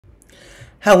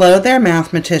Hello there,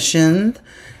 mathematicians.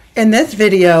 In this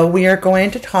video, we are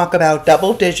going to talk about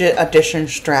double-digit addition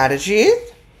strategies.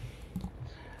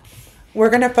 We're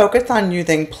going to focus on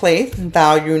using place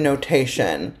value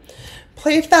notation.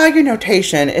 Place value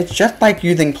notation is just like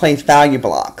using place value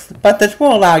blocks, but this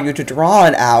will allow you to draw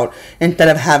it out instead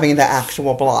of having the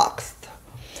actual blocks.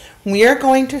 We are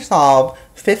going to solve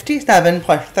 57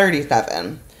 plus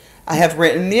 37. I have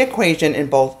written the equation in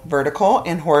both vertical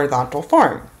and horizontal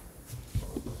form.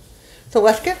 So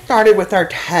let's get started with our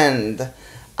tens.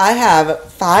 I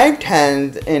have 5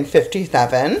 tens in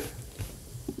 57.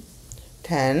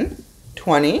 10,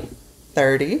 20,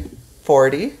 30,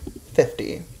 40,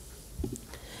 50.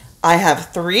 I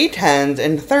have 3 tens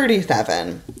in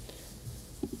 37.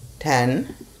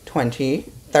 10, 20,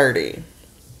 30.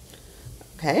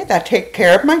 Okay, that takes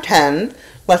care of my tens.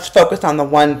 Let's focus on the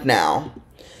ones now.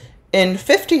 In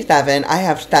 57, I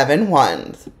have 7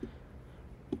 ones.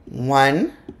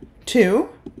 1, 2,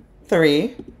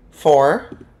 3,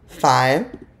 4,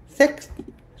 5, 6,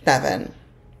 7.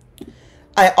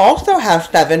 I also have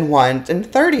 7 ones in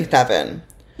 37.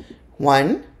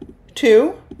 1,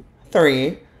 2,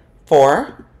 3,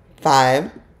 4,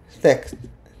 5, 6,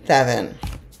 7.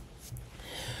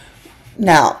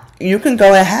 Now, you can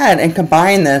go ahead and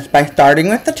combine this by starting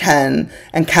with the 10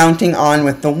 and counting on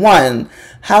with the 1.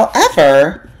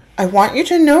 However, I want you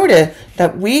to notice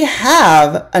that we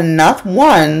have enough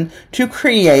 1 to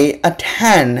create a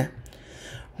 10.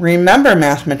 Remember,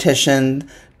 mathematicians,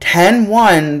 10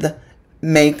 ones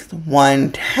makes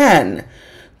 1 10.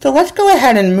 So let's go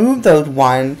ahead and move those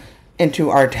 1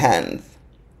 into our 10s.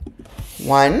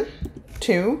 1,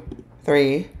 2,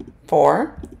 3,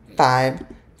 4, 5,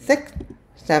 6,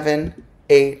 7,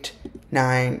 8,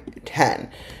 9,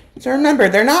 10. So remember,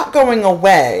 they're not going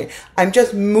away. I'm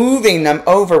just moving them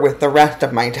over with the rest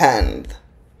of my tens.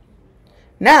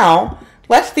 Now,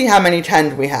 let's see how many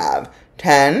tens we have.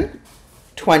 10,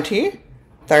 20,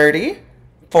 30,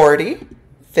 40,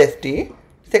 50,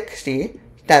 60,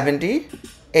 70,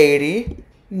 80,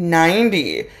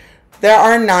 90. There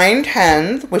are 9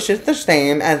 tens, which is the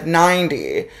same as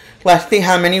 90. Let's see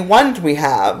how many ones we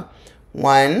have.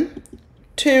 1,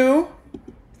 2,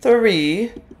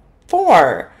 3,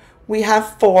 4. We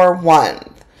have 4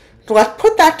 ones. So let's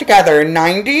put that together.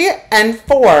 90 and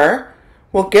 4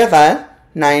 will give us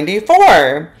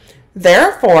 94.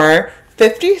 Therefore,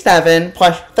 57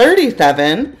 plus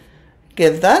 37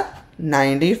 gives us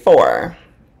 94.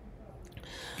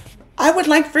 I would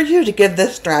like for you to give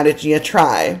this strategy a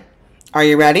try. Are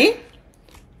you ready?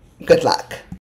 Good luck.